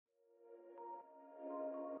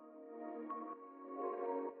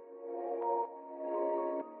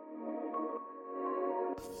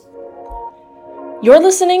You're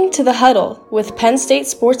listening to The Huddle with Penn State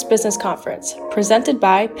Sports Business Conference, presented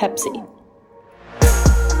by Pepsi.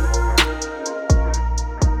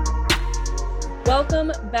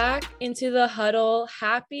 Welcome back into The Huddle.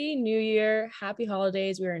 Happy New Year. Happy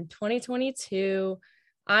holidays. We're in 2022.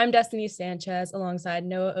 I'm Destiny Sanchez alongside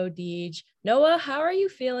Noah O'Deege. Noah, how are you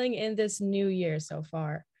feeling in this new year so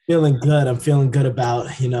far? Feeling good. I'm feeling good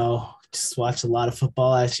about, just watched a lot of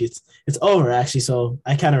football. Actually, it's over actually. So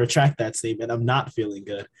I kind of retract that statement. I'm not feeling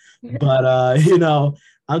good, but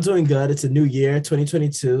I'm doing good. It's a new year,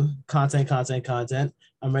 2022, content.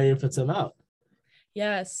 I'm ready to put some out.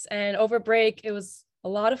 Yes. And over break, it was a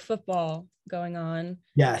lot of football going on.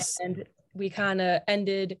 Yes. And we kind of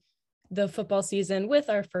ended the football season with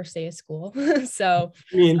our first day of school. So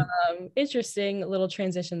interesting little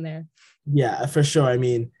transition there. Yeah, for sure. I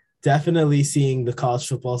mean, definitely seeing the college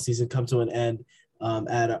football season come to an end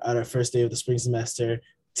at our first day of the spring semester,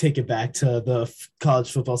 take it back to the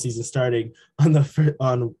college football season starting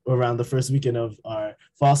on around the first weekend of our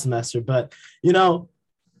fall semester. But,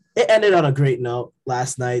 it ended on a great note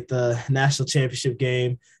last night, the national championship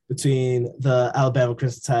game between the Alabama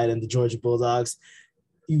Crimson Tide and the Georgia Bulldogs.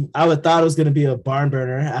 I would thought it was going to be a barn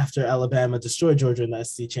burner after Alabama destroyed Georgia in the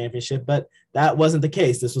SEC championship, but that wasn't the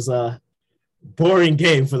case. This was a boring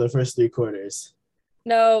game for the first three quarters.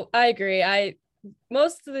 No, I agree.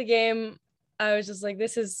 Most of the game, I was just like,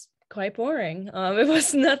 this is quite boring. It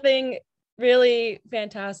was nothing really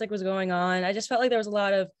fantastic was going on. I just felt like there was a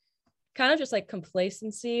lot of kind of just like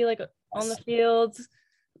complacency, like on the field,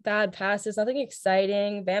 bad passes, nothing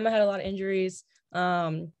exciting. Bama had a lot of injuries.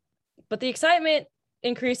 But the excitement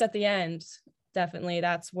increased at the end. Definitely.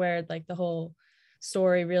 That's where like the whole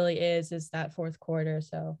story really is that fourth quarter.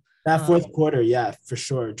 So that fourth quarter, yeah, for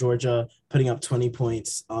sure. Georgia putting up 20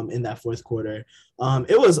 points in that fourth quarter.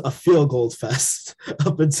 It was a field goal fest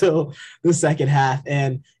up until the second half.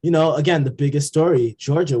 And, again, the biggest story,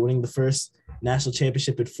 Georgia winning the first national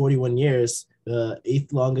championship in 41 years, the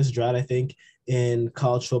eighth longest drought, I think, in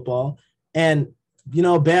college football. And,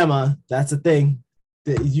 Bama, that's the thing.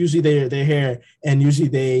 Usually they're here and usually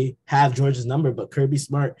they have Georgia's number, but Kirby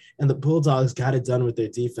Smart and the Bulldogs got it done with their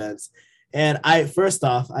defense. And first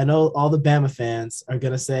off, I know all the Bama fans are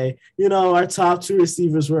going to say, our top two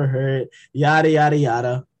receivers were hurt, yada, yada,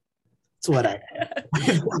 yada. It's whatever.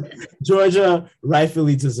 Georgia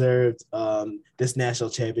rightfully deserved this national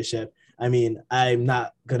championship. I mean, I'm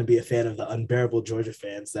not going to be a fan of the unbearable Georgia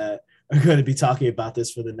fans that are going to be talking about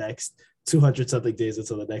this for the next 200-something days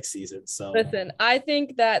until the next season. So listen, I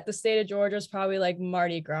think that the state of Georgia is probably like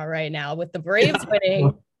Mardi Gras right now with the Braves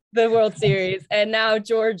winning the World Series. And now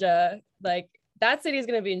Georgia, like that city is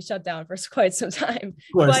going to be in shutdown for quite some time.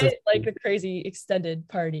 Quite like a crazy extended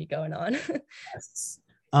party going on. Yes.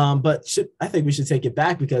 But I think we should take it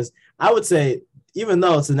back because I would say, even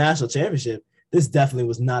though it's a national championship, this definitely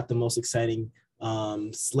was not the most exciting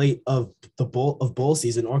slate of the bowl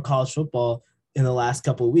season or college football in the last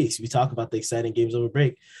couple of weeks. We talk about the exciting games over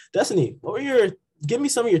break. Destiny, give me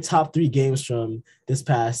some of your top three games from this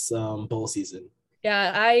past bowl season.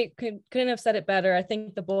 Yeah, I couldn't have said it better. I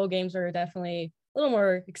think the bowl games are definitely a little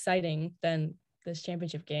more exciting than this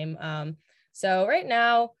championship game. So right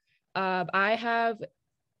now, I have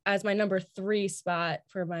as my number 3 spot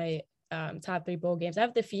for my top 3 bowl games, I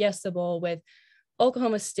have the Fiesta Bowl with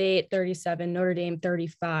Oklahoma State 37, Notre Dame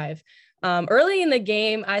 35. Early in the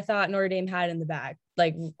game, I thought Notre Dame had it in the bag.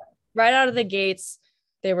 Like right out of the gates,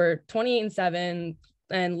 they were 28-7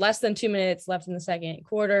 and less than 2 minutes left in the second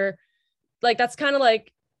quarter. Like that's kind of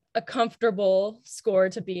like a comfortable score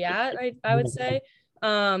to be at, I would say.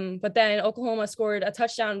 But then Oklahoma scored a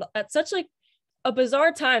touchdown at such like a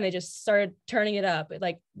bizarre time. They just started turning it up.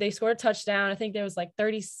 Like they scored a touchdown. I think there was like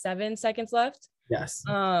 37 seconds left. Yes.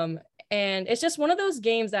 And it's just one of those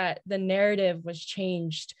games that the narrative was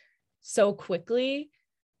changed so quickly.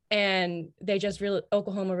 And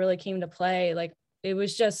Oklahoma really came to play. Like it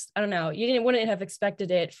was just, I don't know, wouldn't have expected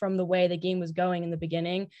it from the way the game was going in the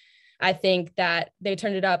beginning. I think that they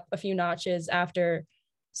turned it up a few notches after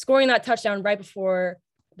scoring that touchdown right before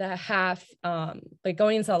the half. Like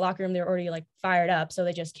going into the locker room, they were already like fired up. So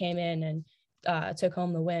they just came in and took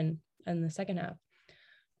home the win in the second half.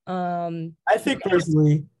 I think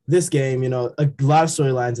personally, this game, a lot of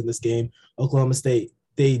storylines in this game. Oklahoma State,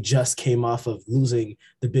 they just came off of losing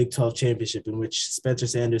the Big 12 championship in which Spencer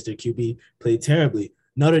Sanders, their QB, played terribly.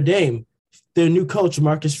 Notre Dame, their new coach,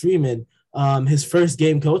 Marcus Freeman, his first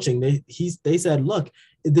game coaching, they said, look,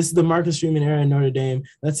 this is the Marcus Freeman era in Notre Dame.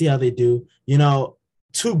 Let's see how they do.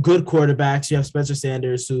 Two good quarterbacks. You have Spencer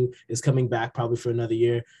Sanders, who is coming back probably for another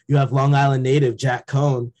year. You have Long Island native Jack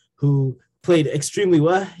Cohn, who played extremely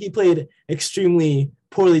well. He played extremely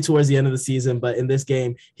poorly towards the end of the season, but in this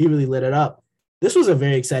game, he really lit it up. This was a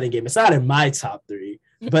very exciting game. It's not in my top 3,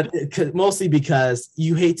 but mostly because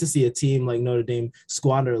you hate to see a team like Notre Dame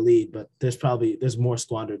squander a lead, but there's more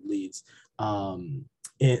squandered leads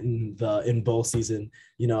in bowl season,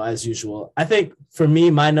 as usual. I think for me,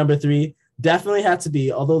 my number 3 definitely had to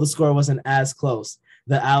be, although the score wasn't as close,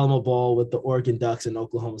 the Alamo Bowl with the Oregon Ducks and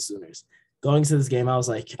Oklahoma Sooners. Going to this game, I was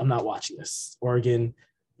like, I'm not watching this. Oregon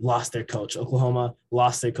lost their coach. Oklahoma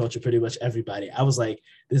lost their coach, or pretty much everybody. I was like,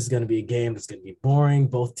 this is going to be a game that's going to be boring.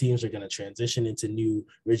 Both teams are going to transition into new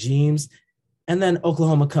regimes. And then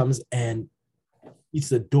Oklahoma comes and eats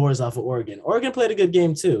the doors off of Oregon. Oregon played a good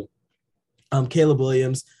game too. Caleb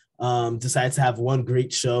Williams decides to have one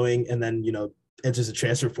great showing and then, enters a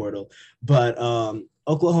transfer portal. But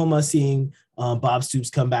Oklahoma seeing Bob Stoops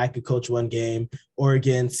come back and coach one game,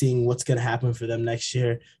 Oregon seeing what's going to happen for them next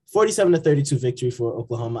year. 47-32 victory for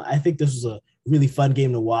Oklahoma. I think this was a really fun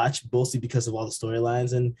game to watch, mostly because of all the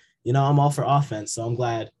storylines. And, I'm all for offense. So I'm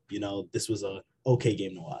glad, this was a okay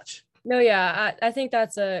game to watch. No, yeah, I think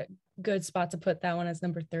that's a good spot to put that one as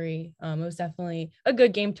number 3. It was definitely a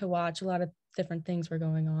good game to watch. A lot of different things were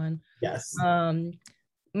going on. Yes.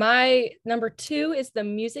 My number 2 is the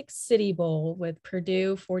Music City Bowl with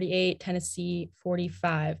Purdue 48, Tennessee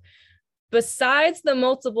 45. Besides the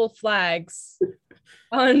multiple flags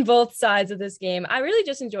on both sides of this game, I really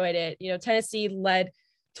just enjoyed it. Tennessee led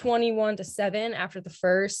 21-7 after the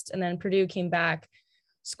first, and then Purdue came back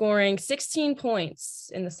scoring 16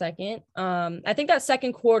 points in the second. I think that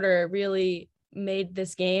second quarter really made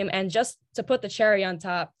this game. And just to put the cherry on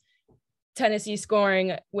top, Tennessee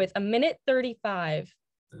scoring with 1:35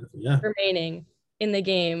 remaining in the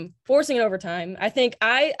game, forcing an overtime. I think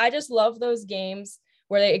I just love those games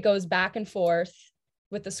where it goes back and forth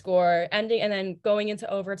with the score ending and then going into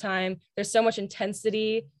overtime. There's so much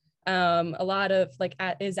intensity. A lot of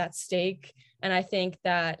is at stake. And I think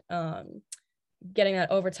that getting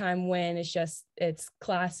that overtime win is it's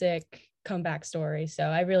classic comeback story. So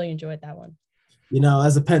I really enjoyed that one.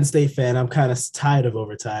 As a Penn State fan, I'm kind of tired of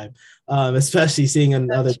overtime, especially seeing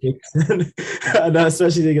another Big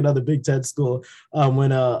Ten school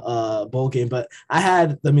win a bowl game. But I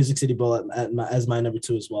had the Music City Bowl as my number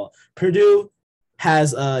 2 as well. Purdue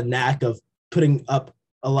has a knack of putting up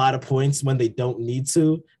a lot of points when they don't need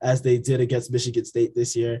to, as they did against Michigan State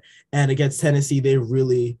this year. And against Tennessee, they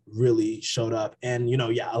really, really showed up. And,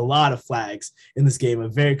 a lot of flags in this game, a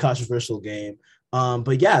very controversial game.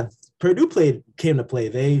 But yeah, Purdue came to play.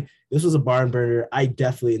 This was a barn burner. I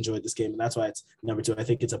definitely enjoyed this game, and that's why it's number 2. I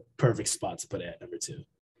think it's a perfect spot to put it at number 2.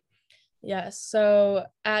 Yes. So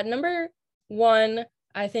at number 1,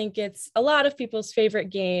 I think it's a lot of people's favorite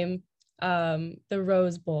game, the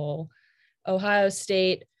Rose Bowl. Ohio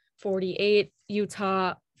State 48,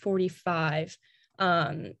 Utah 45.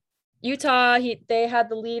 Utah, they had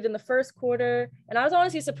the lead in the first quarter, and I was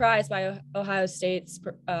honestly surprised by Ohio State's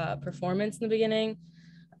performance in the beginning.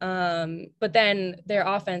 But then their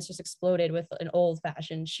offense just exploded with an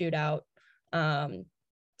old-fashioned shootout.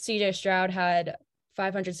 CJ Stroud had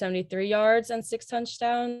 573 yards and 6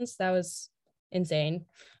 touchdowns. That was insane.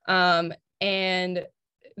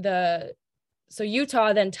 So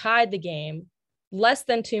Utah then tied the game, less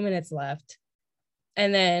than 2 minutes left,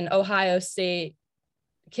 and then Ohio State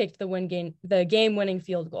kicked the game-winning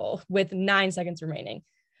field goal with 9 seconds remaining.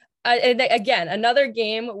 Again, another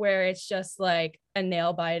game where it's just like a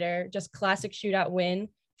nail biter, just classic shootout win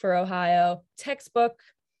for Ohio, textbook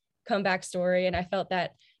comeback story. And I felt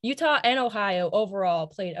that Utah and Ohio overall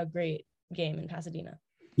played a great game in Pasadena.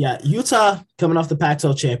 Yeah, Utah coming off the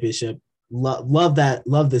Pac-12 championship. Love that.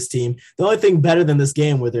 Love this team. The only thing better than this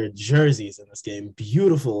game were their jerseys in this game.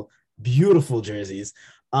 Beautiful, beautiful jerseys.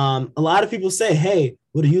 A lot of people say, hey,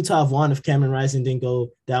 would Utah have won if Cameron Rising didn't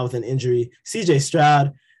go down with an injury? CJ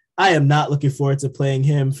Stroud, I am not looking forward to playing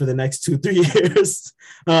him for the next 2-3 years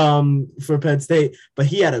for Penn State, but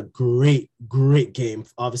he had a great game.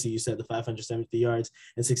 Obviously, you said the 573 yards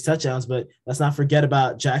and 6 touchdowns, but let's not forget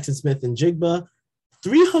about Jackson Smith and Jigba,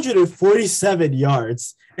 347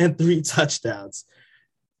 yards and 3 touchdowns.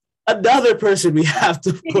 Another person we have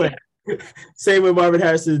to put. Same with Marvin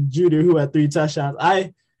Harrison Jr., who had 3 touchdowns.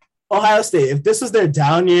 Ohio State, if this was their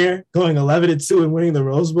down year, going 11-2 and winning the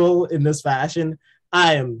Rose Bowl in this fashion,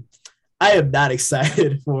 I am not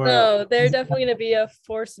excited for. No, they're definitely going to be a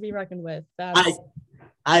force to be reckoned with.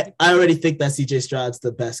 I already think that CJ Stroud's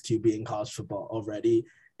the best QB in college football already,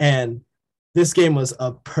 and this game was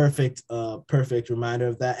a perfect reminder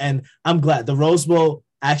of that. And I'm glad the Rose Bowl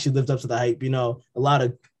actually lived up to the hype. A lot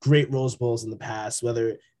of great Rose Bowls in the past,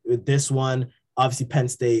 whether with this one, obviously Penn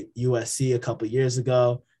State, USC a couple years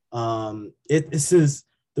ago. This is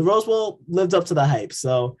the Rose Bowl lived up to the hype.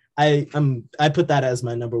 So I put that as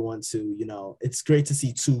my number one too. You know, it's great to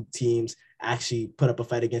see two teams actually put up a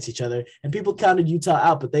fight against each other. And people counted Utah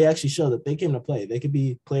out, but they actually showed that they came to play. They could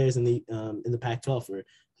be players in the Pac-12 for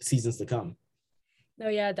seasons to come. No,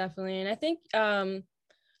 yeah, definitely. And I think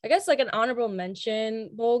I guess like an honorable mention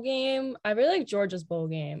bowl game. I really like Georgia's bowl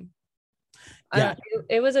game. Yeah,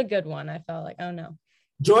 it was a good one. I felt like, oh no.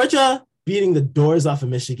 Georgia beating the doors off of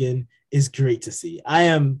Michigan is great to see. I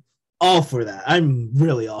am all for that. I'm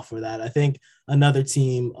really all for that. I think another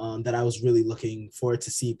team that I was really looking forward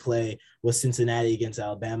to see play was Cincinnati against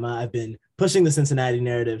Alabama. I've been pushing the Cincinnati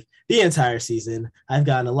narrative the entire season. I've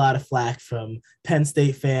gotten a lot of flack from Penn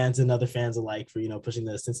State fans and other fans alike for, pushing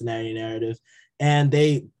the Cincinnati narrative. And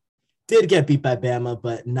they did get beat by Bama,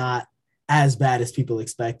 but not as bad as people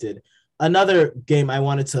expected. Another game I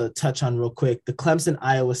wanted to touch on real quick, the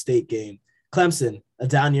Clemson-Iowa State game. Clemson, a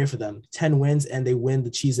down year for them, 10 wins, and they win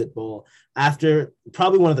the Cheez-It Bowl after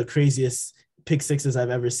probably one of the craziest pick sixes I've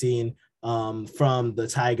ever seen from the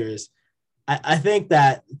Tigers. I think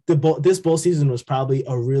that this bowl season was probably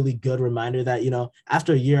a really good reminder that,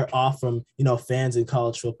 after a year off from, fans in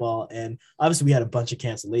college football, and obviously we had a bunch of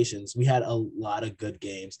cancellations, we had a lot of good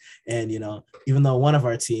games. And, even though one of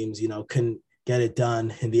our teams, couldn't get it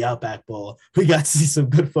done in the Outback Bowl, we got to see some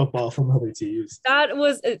good football from other teams. That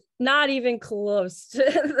was not even close.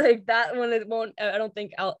 Like that one, I don't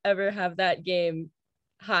think I'll ever have that game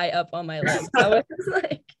high up on my list. I was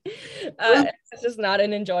like, it's just not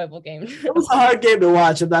an enjoyable game. It was a hard game to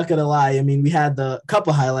watch. I'm not gonna lie. I mean, we had the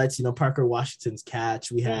couple highlights. Parker Washington's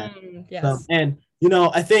catch. We had, yes. And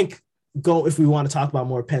I think if we want to talk about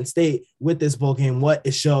more Penn State with this bowl game, what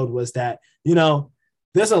it showed was that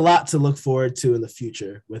there's a lot to look forward to in the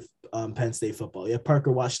future with Penn State football. You have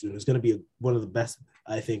Parker Washington, who's going to be one of the best,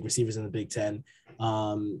 I think, receivers in the Big Ten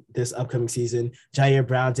this upcoming season. Jair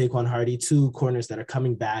Brown, Daquan Hardy, two corners that are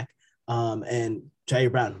coming back. And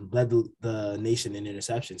Jair Brown led the nation in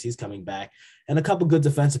interceptions. He's coming back. And a couple good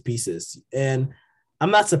defensive pieces. And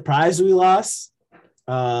I'm not surprised we lost,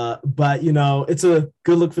 but, it's a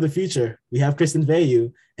good look for the future. We have Kristen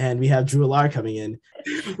Veyu and we have Drew Allar coming in.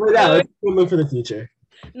 But yeah, it's a good look for the future.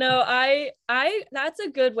 No, I that's a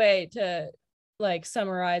good way to like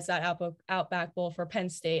summarize that Outback Bowl for Penn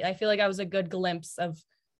State. I feel like that was a good glimpse of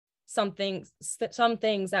some things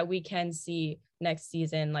that we can see next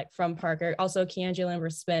season, like from Parker. Also, Keandre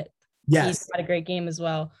Lambert-Smith, yes, he had a great game as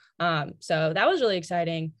well. So that was really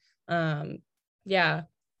exciting. Yeah,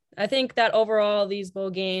 I think that overall these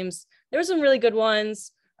bowl games, there were some really good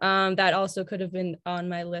ones that also could have been on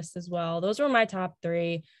my list as well. Those were my top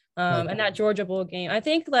three. And that Georgia bowl game, I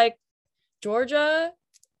think like Georgia,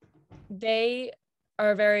 they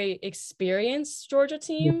are a very experienced Georgia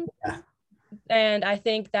team. Yeah. And I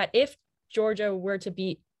think that if Georgia were to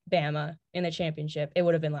beat Bama in the championship, it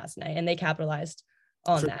would have been last night, and they capitalized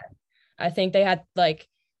on that. I think they had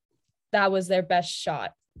that was their best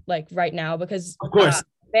shot right now, because of course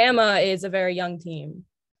Bama is a very young team.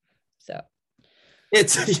 So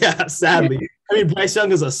it's sadly. I mean, Bryce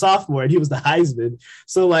Young is a sophomore and he was the Heisman.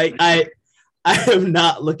 So I am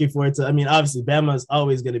not looking forward to, obviously Bama is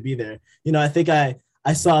always going to be there. I think I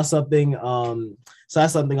saw something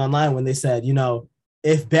online when they said,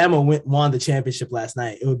 if Bama won the championship last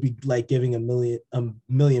night, it would be like giving $1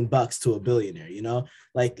 million to a billionaire,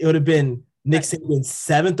 it would have been Nick Saban's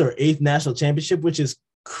 7th or 8th national championship, which is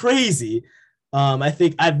crazy. I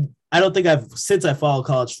don't think since I followed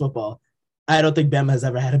college football, I don't think Bama has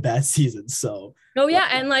ever had a bad season. So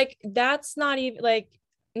and that's not even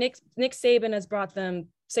Nick Saban has brought them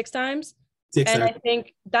 6 times. I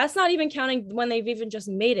think that's not even counting when they've even just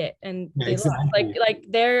made it and they lost.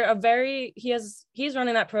 They're he's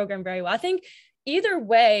running that program very well. I think either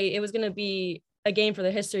way it was going to be a game for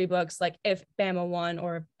the history books, if Bama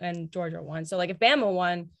won and Georgia won. So if Bama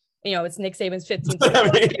won, it's Nick Saban's 15th.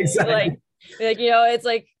 Exactly. It's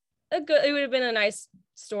it would have been a nice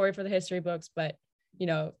story for the history books, but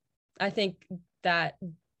I think that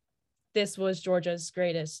this was Georgia's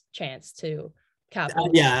greatest chance to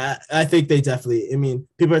capitalize. Yeah, I think they definitely,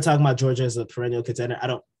 people are talking about Georgia as a perennial contender. I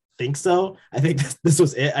don't think so. I think this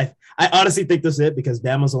was it. I honestly think this is it, because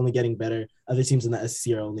Bama's only getting better. Other teams in the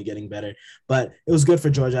SEC are only getting better, but it was good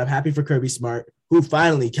for Georgia. I'm happy for Kirby Smart, who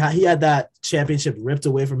finally, he had that championship ripped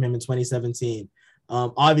away from him in 2017.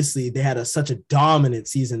 Obviously, they had such a dominant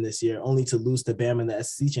season this year, only to lose to Bama in the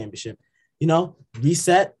SEC championship.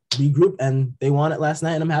 Reset, regroup, and they won it last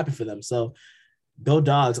night, and I'm happy for them. So, go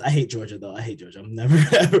Dogs. I hate Georgia, though. I hate Georgia. I'm never,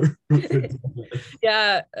 ever.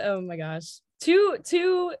 Yeah. Oh, my gosh. Two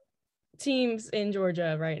teams in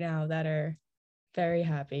Georgia right now that are very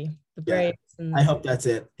happy. The Braves. Yeah, I hope that's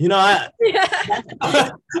it. You know, Yeah.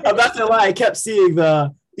 I'm not gonna lie, I kept seeing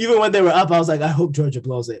even when they were up, I was like, I hope Georgia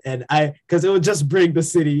blows it. And because it would just bring the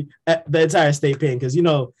city, the entire state pain, because you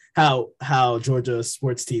know how Georgia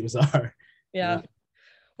sports teams are. Yeah.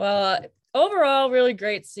 Well, overall, really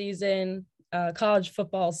great season, college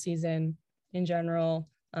football season in general.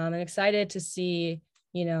 I'm excited to see,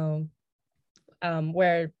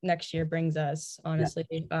 where next year brings us, honestly.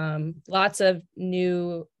 Lots of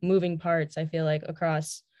new moving parts, I feel like,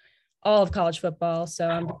 across all of college football. So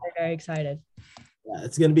I'm very, very excited. Yeah,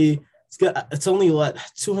 it's only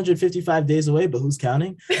 255 days away, but who's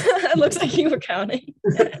counting? It looks like you were counting.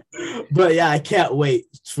 But yeah, I can't wait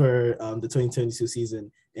for the 2022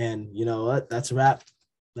 season. And you know what? That's a wrap.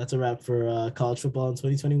 That's a wrap for college football in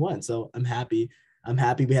 2021. So I'm happy.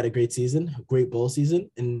 We had a great season, a great bowl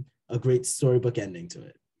season, and a great storybook ending to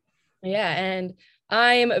it. Yeah, and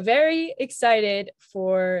I'm very excited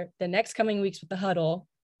for the next coming weeks with the Huddle.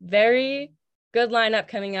 Very good lineup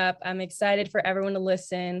coming up. I'm excited for everyone to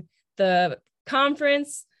listen. The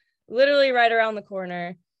conference literally right around the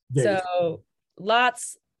corner. So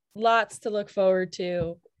lots to look forward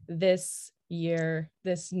to this year,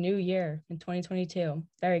 this new year in 2022.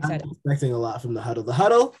 Very excited. I'm expecting a lot from the Huddle. The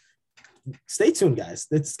Huddle, stay tuned, guys.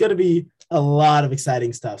 It's going to be a lot of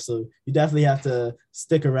exciting stuff. So you definitely have to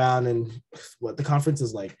stick around. And what the conference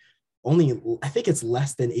is like, I think it's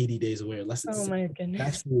less than 80 days away, or less than my goodness.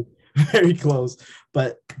 Actually very close.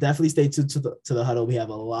 But definitely stay tuned to the Huddle. We have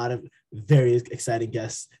a lot of very exciting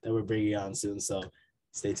guests that we're bringing on soon. So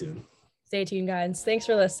stay tuned. Stay tuned, guys. Thanks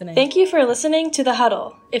for listening. Thank you for listening to The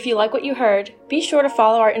Huddle. If you like what you heard, be sure to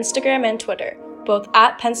follow our Instagram and Twitter, both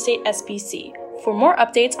at Penn State SBC, for more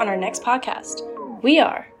updates on our next podcast. We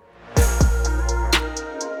are